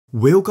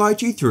We'll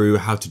guide you through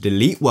how to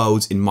delete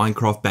worlds in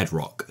Minecraft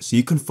Bedrock, so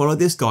you can follow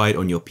this guide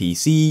on your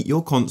PC,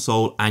 your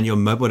console and your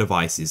mobile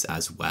devices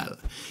as well.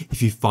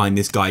 If you find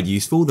this guide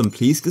useful, then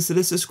please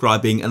consider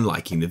subscribing and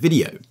liking the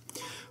video.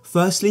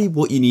 Firstly,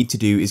 what you need to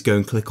do is go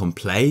and click on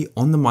play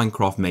on the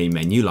Minecraft main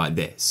menu like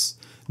this.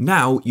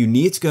 Now you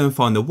need to go and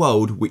find the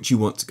world which you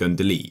want to go and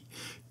delete.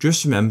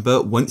 Just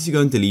remember, once you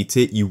go and delete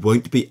it, you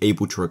won't be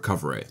able to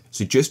recover it.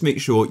 So just make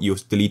sure you're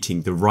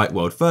deleting the right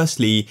world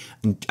firstly,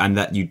 and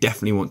that you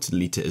definitely want to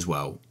delete it as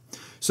well.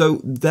 So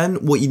then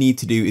what you need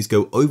to do is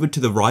go over to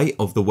the right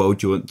of the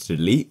world you want to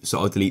delete. So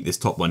I'll delete this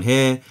top one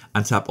here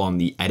and tap on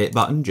the edit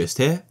button just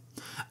here.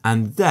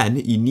 And then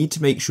you need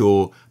to make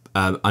sure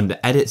under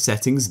edit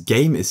settings,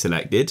 game is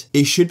selected.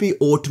 It should be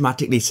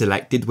automatically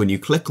selected when you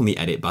click on the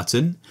edit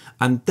button.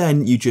 And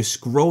then you just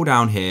scroll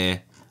down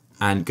here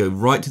and go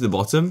right to the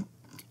bottom.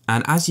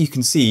 And as you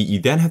can see, you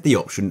then have the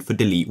option for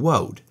delete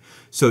world.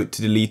 So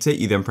to delete it,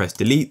 you then press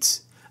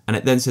delete, and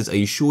it then says, are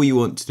you sure you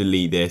want to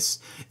delete this?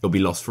 It'll be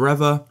lost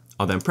forever.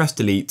 I'll then press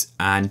delete,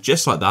 and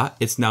just like that,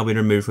 it's now been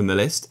removed from the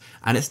list,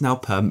 and it's now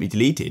permanently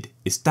deleted.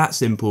 It's that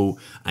simple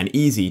and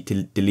easy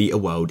to delete a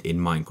world in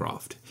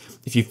Minecraft.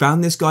 If you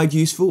found this guide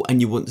useful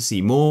and you want to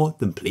see more,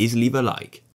 then please leave a like.